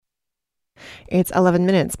It's 11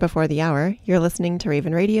 minutes before the hour. You're listening to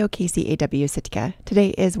Raven Radio, KCAW Sitka. Today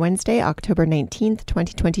is Wednesday, October 19th,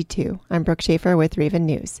 2022. I'm Brooke Schaefer with Raven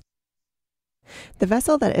News. The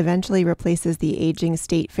vessel that eventually replaces the aging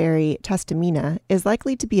state ferry Tustumena is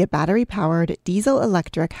likely to be a battery-powered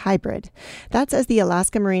diesel-electric hybrid. That's as the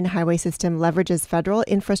Alaska Marine Highway System leverages federal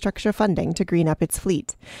infrastructure funding to green up its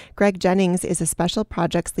fleet. Greg Jennings is a special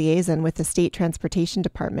projects liaison with the State Transportation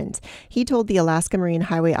Department. He told the Alaska Marine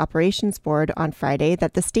Highway Operations Board on Friday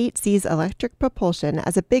that the state sees electric propulsion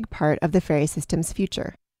as a big part of the ferry system's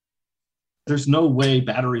future. There's no way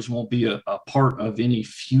batteries won't be a part of any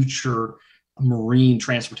future marine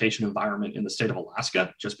transportation environment in the state of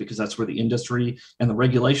Alaska, just because that's where the industry and the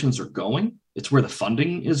regulations are going. It's where the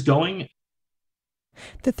funding is going.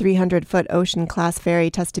 The 300-foot ocean-class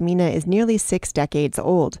ferry Tustumena is nearly 6 decades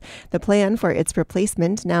old. The plan for its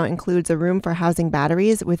replacement now includes a room for housing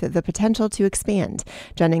batteries with the potential to expand.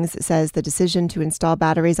 Jennings says the decision to install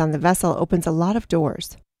batteries on the vessel opens a lot of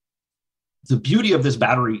doors. The beauty of this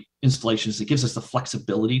battery installation is it gives us the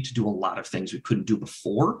flexibility to do a lot of things we couldn't do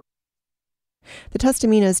before. The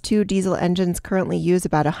Tustumena's 2 diesel engines currently use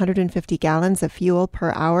about 150 gallons of fuel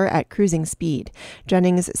per hour at cruising speed.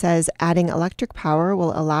 Jennings says adding electric power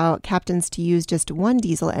will allow captains to use just 1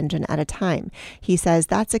 diesel engine at a time. He says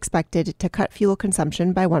that's expected to cut fuel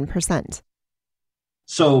consumption by 1%.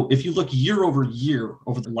 So if you look year over year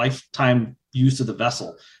over the lifetime use of the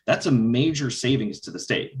vessel, that's a major savings to the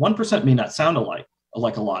state. 1% may not sound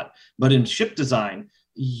like a lot, but in ship design,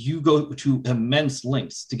 you go to immense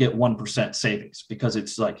lengths to get 1% savings, because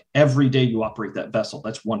it's like every day you operate that vessel,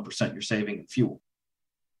 that's 1% you're saving in fuel.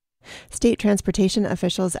 State transportation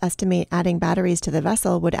officials estimate adding batteries to the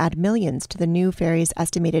vessel would add millions to the new ferry's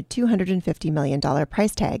estimated $250 million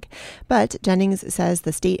price tag. But Jennings says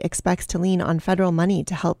the state expects to lean on federal money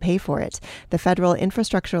to help pay for it. The federal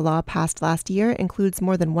infrastructure law passed last year includes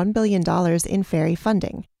more than $1 billion in ferry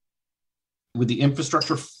funding. With the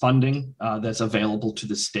infrastructure funding that's available to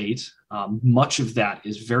the state, much of that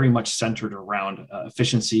is very much centered around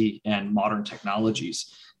efficiency and modern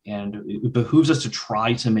technologies. And it behooves us to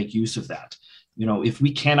try to make use of that. You know, if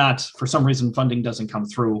we cannot, for some reason, funding doesn't come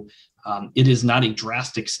through, it is not a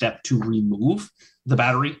drastic step to remove the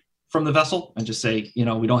battery from the vessel and just say, you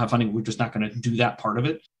know, we don't have funding, we're just not going to do that part of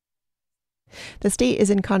it. The state is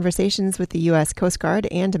in conversations with the U.S. Coast Guard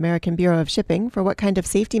and American Bureau of Shipping for what kind of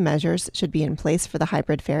safety measures should be in place for the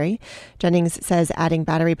hybrid ferry. Jennings says adding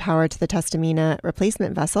battery power to the Tustumena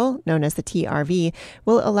replacement vessel, known as the TRV,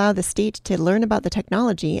 will allow the state to learn about the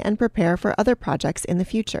technology and prepare for other projects in the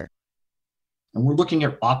future. And we're looking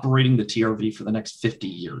at operating the TRV for the next 50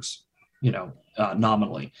 years,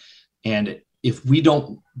 nominally. And if we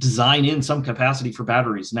don't design in some capacity for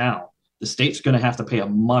batteries now, the state's going to have to pay a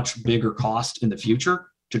much bigger cost in the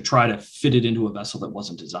future to try to fit it into a vessel that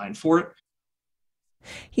wasn't designed for it.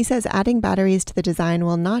 He says adding batteries to the design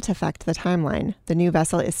will not affect the timeline. The new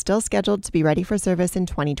vessel is still scheduled to be ready for service in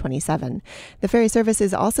 2027. The ferry service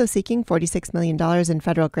is also seeking $46 million in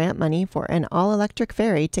federal grant money for an all-electric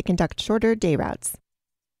ferry to conduct shorter day routes.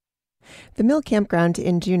 The Mill Campground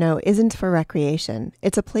in Juneau isn't for recreation.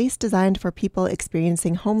 It's a place designed for people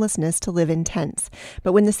experiencing homelessness to live in tents.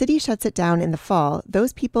 But when the city shuts it down in the fall,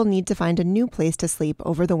 those people need to find a new place to sleep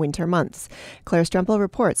over the winter months. Claire Strempel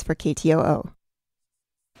reports for KTOO.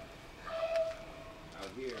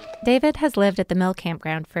 David has lived at the Mill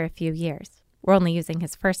Campground for a few years. We're only using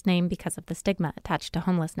his first name because of the stigma attached to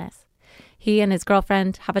homelessness. He and his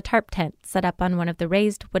girlfriend have a tarp tent set up on one of the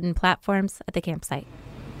raised wooden platforms at the campsite.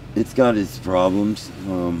 It's got its problems,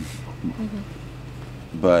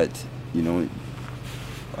 but,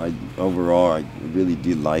 overall, I really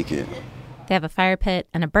do like it. They have a fire pit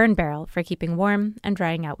and a burn barrel for keeping warm and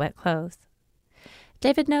drying out wet clothes.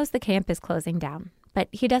 David knows the camp is closing down, but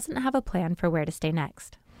he doesn't have a plan for where to stay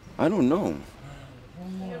next. I don't know.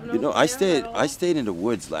 I stayed in the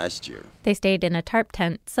woods last year. They stayed in a tarp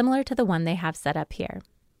tent similar to the one they have set up here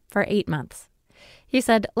for 8 months. He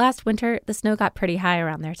said last winter the snow got pretty high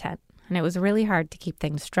around their tent, and it was really hard to keep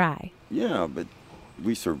things dry. Yeah, but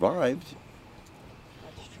we survived.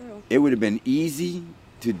 That's true. It would have been easy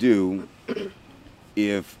to do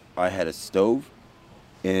if I had a stove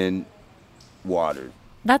and water.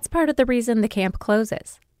 That's part of the reason the camp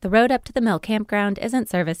closes. The road up to the Mill Campground isn't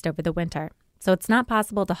serviced over the winter, so it's not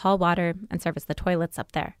possible to haul water and service the toilets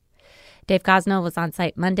up there. Dave Gosnell was on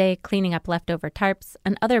site Monday cleaning up leftover tarps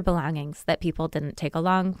and other belongings that people didn't take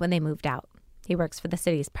along when they moved out. He works for the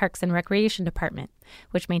city's Parks and Recreation Department,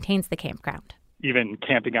 which maintains the campground. Even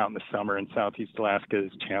camping out in the summer in Southeast Alaska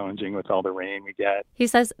is challenging with all the rain we get. He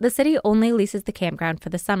says the city only leases the campground for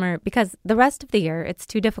the summer because the rest of the year it's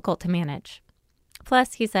too difficult to manage.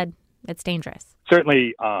 Plus, he said, it's dangerous.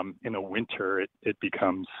 Certainly, in the winter, it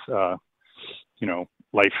becomes,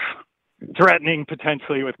 life-threatening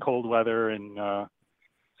potentially with cold weather and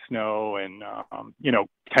snow, and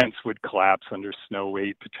tents would collapse under snow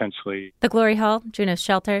weight potentially. The Glory Hall, Juneau's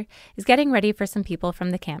shelter, is getting ready for some people from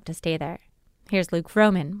the camp to stay there. Here's Luke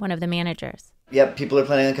Vroman, one of the managers. Yep, people are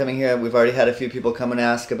planning on coming here. We've already had a few people come and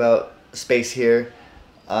ask about space here.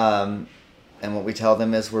 And what we tell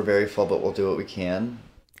them is we're very full, but we'll do what we can.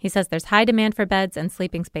 He says there's high demand for beds and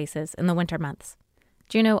sleeping spaces in the winter months.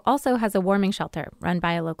 Juneau also has a warming shelter run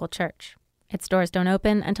by a local church. Its doors don't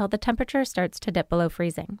open until the temperature starts to dip below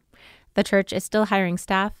freezing. The church is still hiring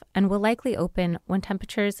staff and will likely open when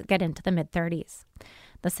temperatures get into the mid-30s.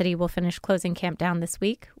 The city will finish closing camp down this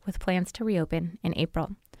week with plans to reopen in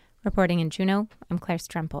April. Reporting in Juneau, I'm Claire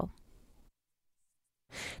Strempel.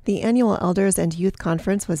 The annual Elders and Youth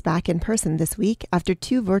Conference was back in person this week after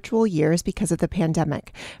 2 virtual years because of the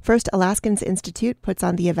pandemic. First Alaskans Institute puts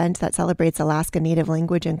on the event that celebrates Alaska Native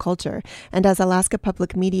language and culture. And as Alaska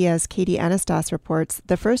Public Media's Katie Anastas reports,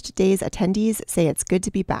 the first day's attendees say it's good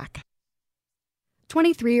to be back.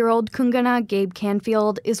 23-year-old Kungana Gabe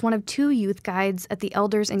Canfield is one of 2 youth guides at the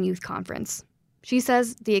Elders and Youth Conference. She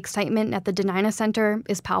says the excitement at the Dena'ina Center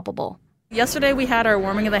is palpable. Yesterday we had our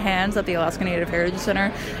warming of the hands at the Alaska Native Heritage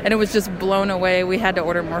Center, and it was just blown away. We had to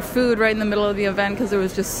order more food right in the middle of the event because it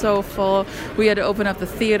was just so full. We had to open up the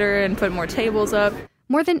theater and put more tables up.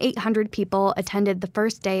 More than 800 people attended the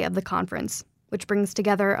first day of the conference, which brings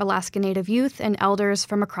together Alaska Native youth and elders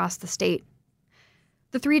from across the state.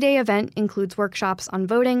 The 3-day event includes workshops on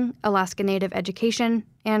voting, Alaska Native education,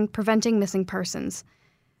 and preventing missing persons.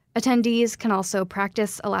 Attendees can also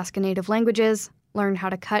practice Alaska Native languages, learn how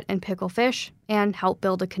to cut and pickle fish, and help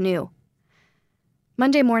build a canoe.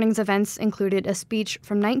 Monday morning's events included a speech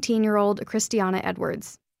from 19-year-old Christiana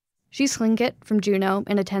Edwards. She's Tlingit from Juneau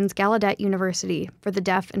and attends Gallaudet University for the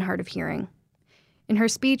deaf and hard of hearing. In her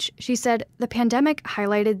speech, she said the pandemic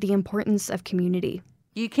highlighted the importance of community.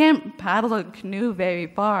 You can't paddle a canoe very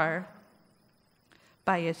far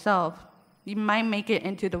by yourself. You might make it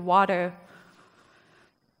into the water,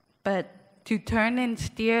 but to turn and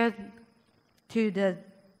steer to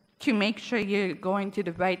make sure you're going to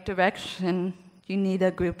the right direction, you need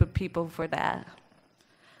a group of people for that.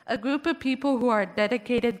 A group of people who are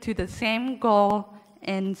dedicated to the same goal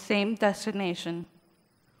and same destination.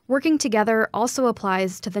 Working together also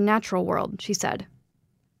applies to the natural world, she said.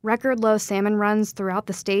 Record low salmon runs throughout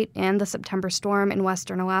the state and the September storm in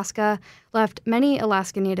western Alaska left many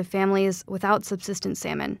Alaska Native families without subsistence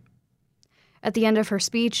salmon. At the end of her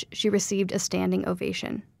speech, she received a standing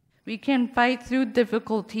ovation. We can fight through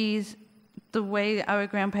difficulties the way our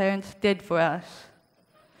grandparents did for us.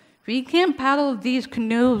 We can't paddle these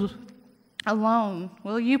canoes alone.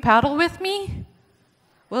 Will you paddle with me?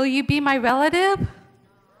 Will you be my relative?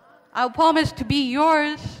 I'll promise to be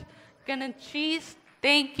yours. Gonna cheese.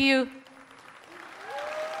 Thank you.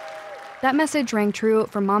 That message rang true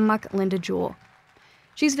for Mamuk Linda Jewell.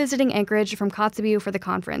 She's visiting Anchorage from Kotzebue for the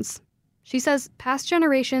conference. She says past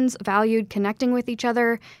generations valued connecting with each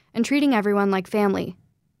other and treating everyone like family.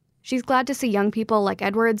 She's glad to see young people like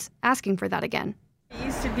Edwards asking for that again. It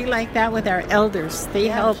used to be like that with our elders. They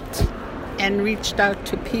helped and reached out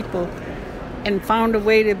to people and found a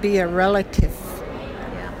way to be a relative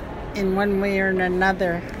in one way or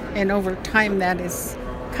another. And over time that is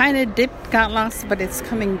kind of dipped, got lost, but it's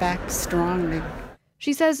coming back strongly.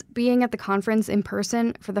 She says being at the conference in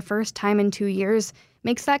person for the first time in 2 years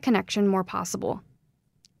makes that connection more possible.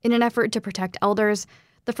 In an effort to protect elders,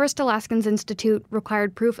 the First Alaskans Institute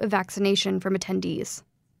required proof of vaccination from attendees.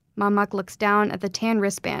 Mamuk looks down at the tan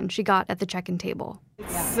wristband she got at the check-in table.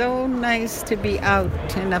 It's so nice to be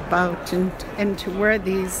out and about and to wear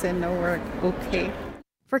these and know we're okay.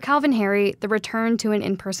 For Calvin Harry, the return to an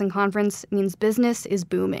in-person conference means business is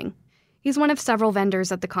booming. He's one of several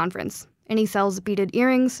vendors at the conference, and he sells beaded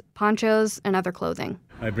earrings, ponchos, and other clothing.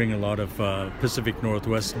 I bring a lot of Pacific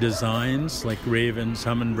Northwest designs like ravens,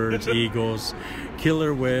 hummingbirds, eagles,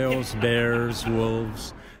 killer whales, bears,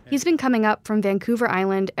 wolves. He's been coming up from Vancouver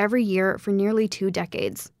Island every year for nearly 2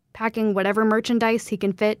 decades, packing whatever merchandise he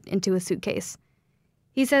can fit into a suitcase.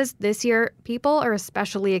 He says this year, people are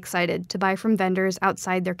especially excited to buy from vendors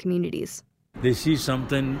outside their communities. They see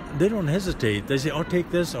something, they don't hesitate. They say, I'll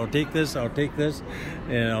take this, I'll take this, I'll take this.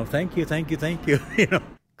 Thank you, thank you, thank you.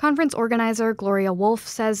 Conference organizer Gloria Wolf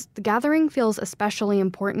says the gathering feels especially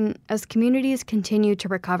important as communities continue to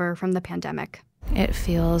recover from the pandemic. It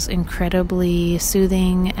feels incredibly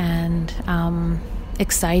soothing and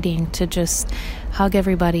exciting to just hug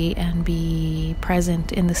everybody and be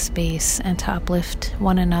present in the space and to uplift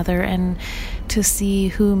one another and to see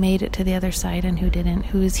who made it to the other side and who didn't,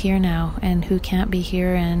 who is here now and who can't be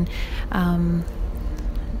here. And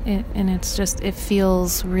it's just, it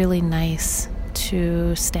feels really nice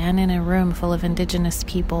to stand in a room full of Indigenous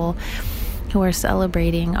people who are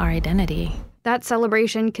celebrating our identity. That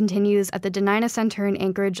celebration continues at the Denina Center in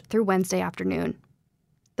Anchorage through Wednesday afternoon.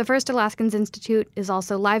 The First Alaskans Institute is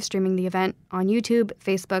also live streaming the event on YouTube,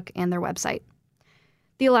 Facebook, and their website.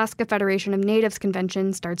 The Alaska Federation of Natives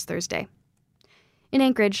Convention starts Thursday. In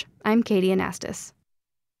Anchorage, I'm Katie Anastas.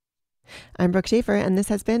 I'm Brooke Schaefer, and this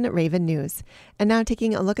has been Raven News. And now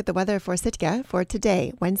taking a look at the weather for Sitka for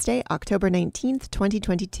today, Wednesday, October 19th,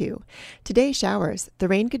 2022. Today, showers. The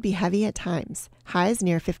rain could be heavy at times. Highs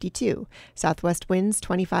near 52. Southwest winds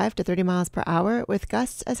 25 to 30 miles per hour with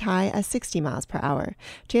gusts as high as 60 miles per hour.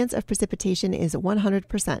 Chance of precipitation is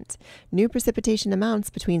 100%. New precipitation amounts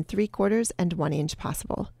between 3/4 and 1 inch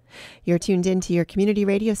possible. You're tuned in to your community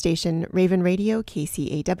radio station, Raven Radio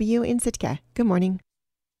KCAW in Sitka. Good morning.